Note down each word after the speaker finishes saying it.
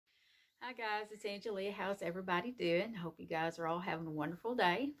Hi guys, it's Angelia. How's everybody doing? Hope you guys are all having a wonderful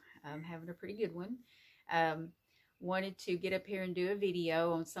day. I'm having a pretty good one. Wanted to get up here and do a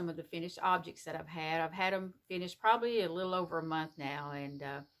video on some of the finished objects that I've had. I've had them finished probably a little over a month now, and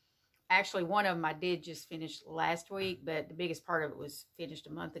actually one of them I did just finish last week, but the biggest part of it was finished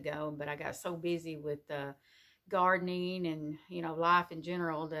a month ago. But I got so busy with gardening and life in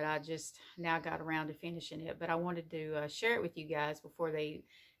general that I just now got around to finishing it. But I wanted to share it with you guys before they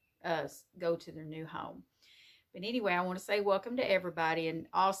go to their new home. But anyway, I want to say welcome to everybody, and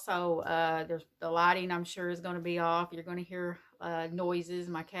also there's the lighting, I'm sure, is going to be off. You're going to hear noises.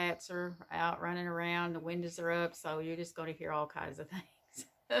 My cats are out running around, the windows are up, so you're just going to hear all kinds of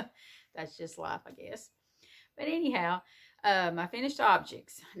things. That's just life, I guess. But anyhow, my finished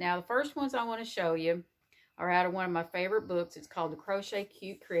objects. Now the first ones I want to show you are out of one of my favorite books. It's called The Crochet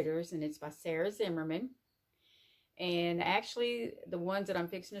Cute Critters, and it's by Sara Zimmerman. And actually, the ones that I'm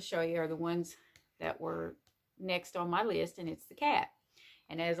fixing to show you are the ones that were next on my list, and it's the cat.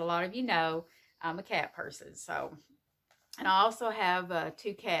 And as a lot of you know, I'm a cat person. So, and I also have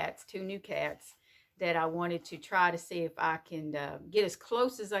two new cats that I wanted to try to see if I can get as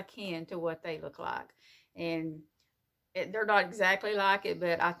close as I can to what they look like. And they're not exactly like it,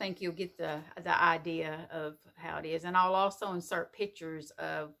 but I think you'll get the idea of how it is. And I'll also insert pictures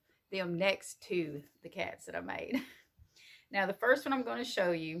of them next to the cats that I made. Now the first one I'm going to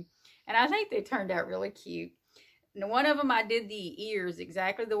show you, and I think they turned out really cute. Now one of them I did the ears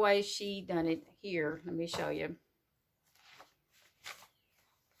exactly the way she done it here. Let me show you.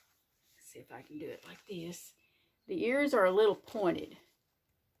 Let's see if I can do it like this. The ears are a little pointed.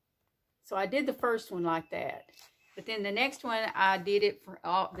 So I did the first one like that. But then the next one I did it for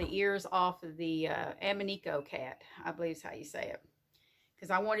all the ears off of the Amigurumis cat, I believe is how you say it. Because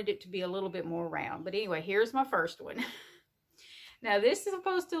I wanted it to be a little bit more round. But anyway, here's my first one. Now, this is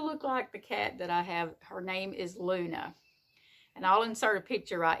supposed to look like the cat that I have. Her name is Luna. And I'll insert a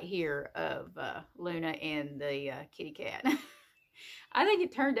picture right here of Luna and the kitty cat. I think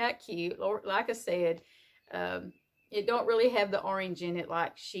it turned out cute. Like I said, it don't really have the orange in it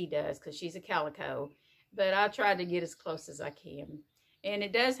like she does because she's a calico. But I tried to get as close as I can. And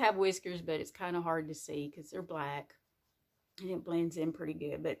it does have whiskers, but it's kind of hard to see because they're black. And it blends in pretty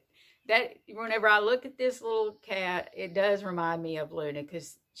good. But that, whenever I look at this little cat, it does remind me of Luna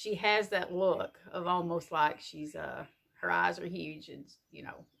because she has that look of almost like she's her eyes are huge and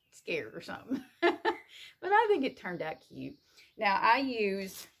scared or something. But I think it turned out cute. Now I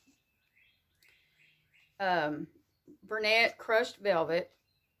use Bernat crushed velvet,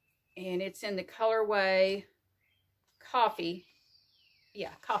 and it's in the colorway coffee.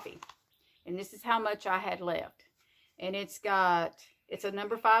 Yeah, coffee. And this is how much I had left. And it's a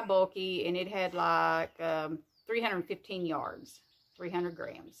number 5 bulky, and it had like 315 yards, 300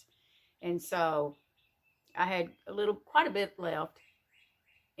 grams. And so I had quite a bit left.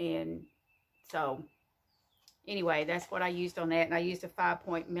 And so anyway, that's what I used on that. And I used a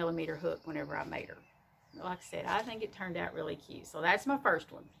 5-point hook whenever I made her. Like I said, I think it turned out really cute. So that's my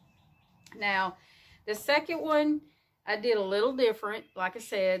first one. Now, the second one, I did a little different. Like I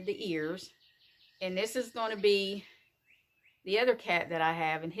said, the ears. And this is going to be the other cat that I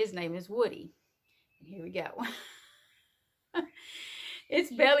have, and his name is Woody. And here we go.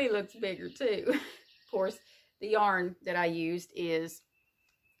 Its belly looks bigger too. Of course, the yarn that I used is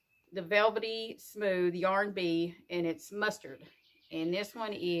the Velvety Smooth Yarn Bee, and it's mustard. And this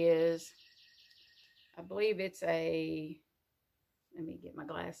one is, I believe it's a, let me get my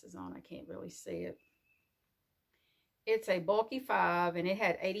glasses on, I can't really see it. It's a bulky 5, and it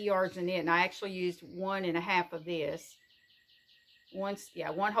had 80 yards in it, and I actually used 1.5 of this. One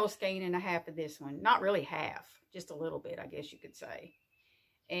whole skein and a half of this one. Not really half, just a little bit, I guess you could say.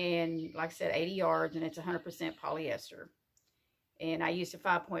 And like I said, 80 yards, and it's 100% polyester. And I used a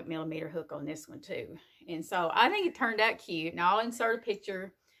 5-point hook on this one too. And so I think it turned out cute. Now I'll insert a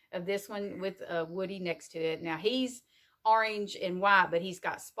picture of this one with Woody next to it. Now he's orange and white, but he's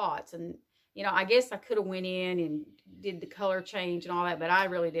got spots. And I guess I could have went in and did the color change and all that, but I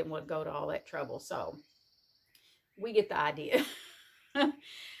really didn't want to go to all that trouble. So we get the idea.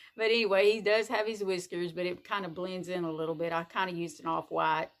 But anyway, he does have his whiskers, but it kind of blends in a little bit. I kind of used an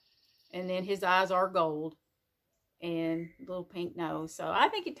off-white. And then his eyes are gold and a little pink nose. So I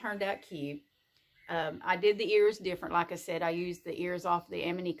think it turned out cute. I did the ears different. Like I said, I used the ears off the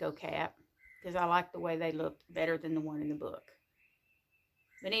Amigurumis cat because I like the way they looked better than the one in the book.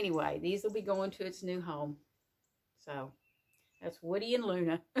 But anyway, these will be going to its new home. So that's Woody and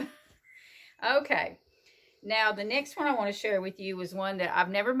Luna. Okay. Now, the next one I want to share with you was one that I've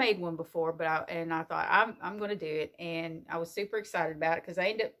never made one before, but I thought I'm going to do it, and I was super excited about it because I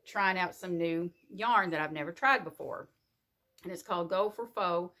ended up trying out some new yarn that I've never tried before, and it's called Go for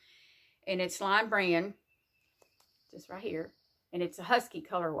Faux, and it's Line Brand, just right here, and it's a husky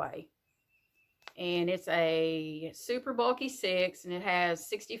colorway, and it's a super bulky 6, and it has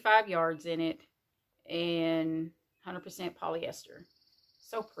 65 yards in it, and 100% polyester.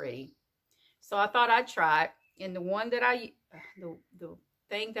 So pretty. So I thought I'd try it, and the one that the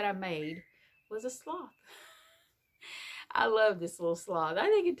thing that I made was a sloth. I love this little sloth. I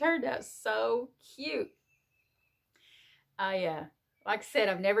think it turned out so cute. Like I said,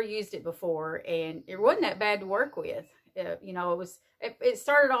 I've never used it before, and it wasn't that bad to work with. You know, it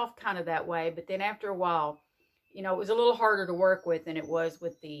started off kind of that way, but then after a while, you know, it was a little harder to work with than it was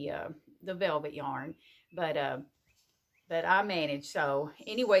with the velvet yarn, but I managed. So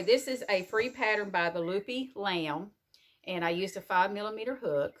anyway, this is a free pattern by the Loopy Lamb, and I used a 5mm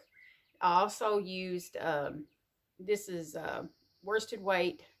hook. I also used, this is worsted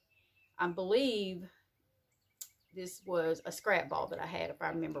weight. I believe this was a scrap ball that I had, if I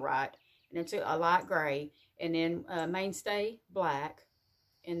remember right. And it's a light gray, and then mainstay black.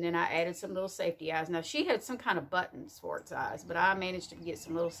 And then I added some little safety eyes. Now, she had some kind of buttons for its eyes, but I managed to get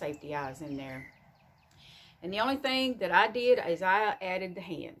some little safety eyes in there. And the only thing that I did is I added the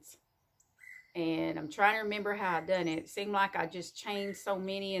hands. And I'm trying to remember how I done it. It seemed like I just chained so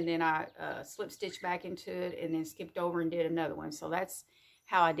many, and then I slip stitched back into it, and then skipped over and did another one. So that's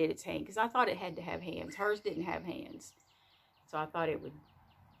how I did its hand, because I thought it had to have hands. Hers didn't have hands. So I thought it would,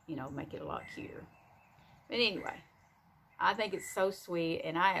 you know, make it a lot cuter. But anyway, I think it's so sweet,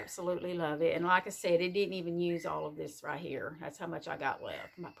 and I absolutely love it. And like I said, it didn't even use all of this right here. That's how much I got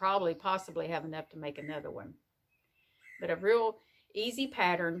left. I possibly have enough to make another one. But a real easy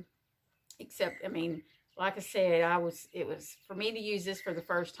pattern, except, I mean, like I said, it was, for me to use this for the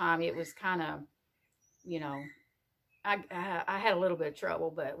first time, it was kind of, you know, I had a little bit of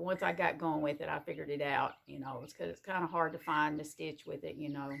trouble, but once I got going with it, I figured it out, you know, because it's kind of hard to find the stitch with it, you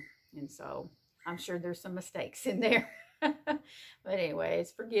know, and so I'm sure there's some mistakes in there. But anyway,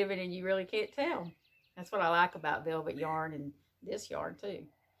 it's forgiving, and you really can't tell. That's what I like about velvet yarn, and this yarn too.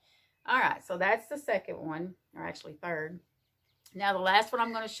 All right, so that's the second one, or actually third. Now the last one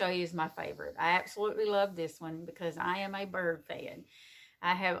I'm going to show you is my favorite. I absolutely love this one because I am a bird fan.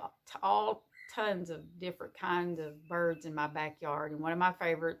 I have tons of different kinds of birds in my backyard, and one of my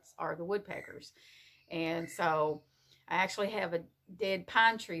favorites are the woodpeckers. And so I actually have a dead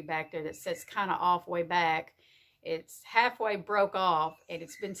pine tree back there that sits kind of off way back. It's halfway broke off, and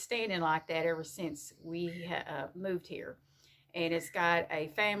it's been standing like that ever since we moved here. And it's got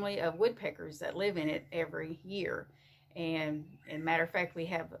a family of woodpeckers that live in it every year. And matter of fact, we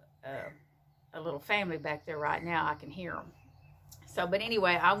have a little family back there right now. I can hear them. So, but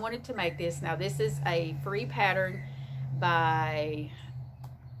anyway, I wanted to make this. Now, this is a free pattern by,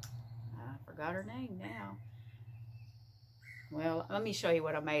 I forgot her name now. Well, let me show you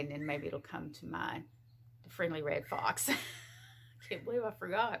what I made, and then maybe it'll come to mind. Friendly Red Fox. Can't believe I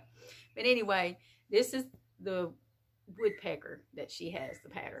forgot. But anyway, this is the woodpecker that she has, the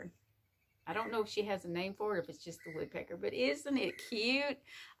pattern. I don't know if she has a name for it, if it's just the woodpecker, but isn't it cute?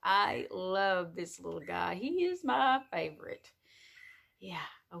 I love this little guy. He is my favorite. Yeah,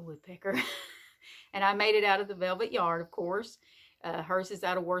 a woodpecker. And I made it out of the velvet yarn, of course. Hers is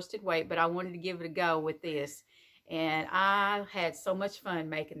out of worsted weight, but I wanted to give it a go with this. And I had so much fun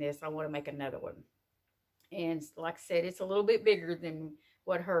making this. I want to make another one. And like I said, it's a little bit bigger than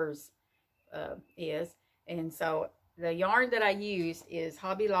what hers is. And so the yarn that I use is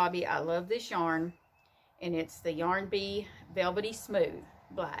Hobby Lobby. I love this yarn. And it's the Yarn Bee Velvety Smooth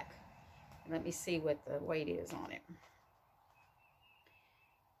Black. Let me see what the weight is on it.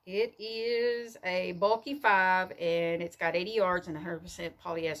 It is a bulky 5, and it's got 80 yards and 100%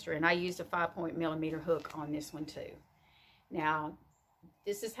 polyester. And I used a 5.mm hook on this one too. Now,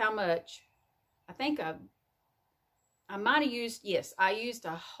 this is how much. I think I might have used, yes, I used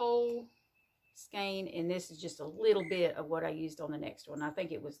a whole skein, and this is just a little bit of what I used on the next one. I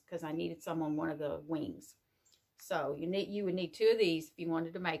think it was because I needed some on one of the wings. So you would need 2 of these if you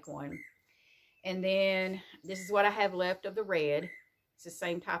wanted to make one. And then this is what I have left of the red. It's the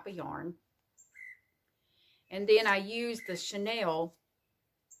same type of yarn. And then I used the Chanel,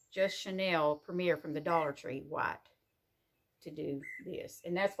 just Chanel Premier from the Dollar Tree white to do this.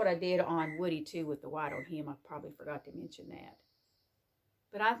 And that's what I did on Woody too with the white on him. I probably forgot to mention that.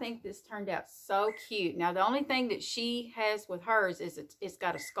 But I think this turned out so cute. Now the only thing that she has with hers is it's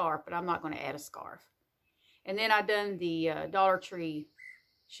got a scarf, but I'm not going to add a scarf. And then I done the Dollar Tree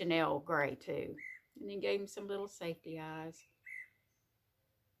Chanel gray too. And then gave him some little safety eyes.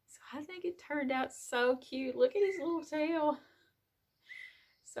 So I think it turned out so cute. Look at his little tail.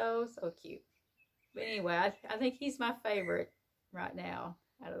 So cute. But anyway, I think he's my favorite right now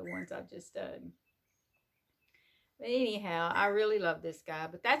out of the ones I've just done. But anyhow, I really love this guy.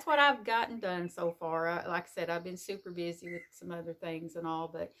 But that's what I've gotten done so far. Like I said, I've been super busy with some other things and all.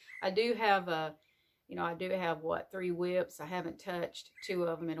 But I do have I do have, what, 3 whips. I haven't touched 2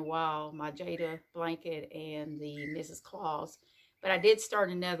 of them in a while. My Jada blanket and the Mrs. Claus. But I did start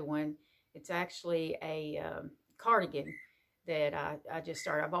another one. It's actually a cardigan that I just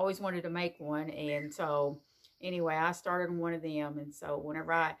started. I've always wanted to make one. And so, anyway, I started on one of them. And so,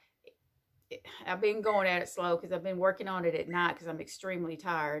 whenever I've been going at it slow because I've been working on it at night because I'm extremely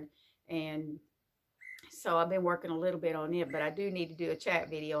tired. And so I've been working a little bit on it, but I do need to do a chat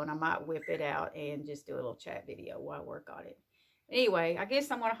video, and I might whip it out and just do a little chat video while I work on it. Anyway, I guess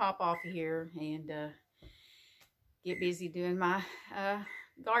I'm going to hop off here and get busy doing my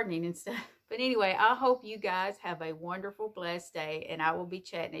gardening and stuff. But anyway, I hope you guys have a wonderful, blessed day, and I will be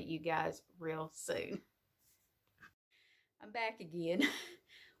chatting at you guys real soon. I'm back again.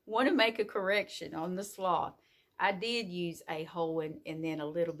 Want to make a correction on the Sloth. I did use a whole one and then a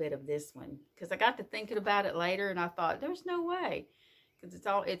little bit of this one because I got to thinking about it later and I thought there's no way because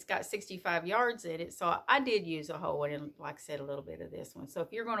it's got 65 yards in it. So I did use a whole one and, like I said, a little bit of this one. So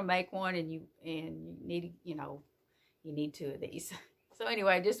if you're going to make one and you need, you need 2 of these. So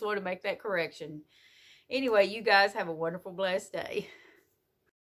anyway, I just want to make that correction. Anyway, you guys have a wonderful, blessed day.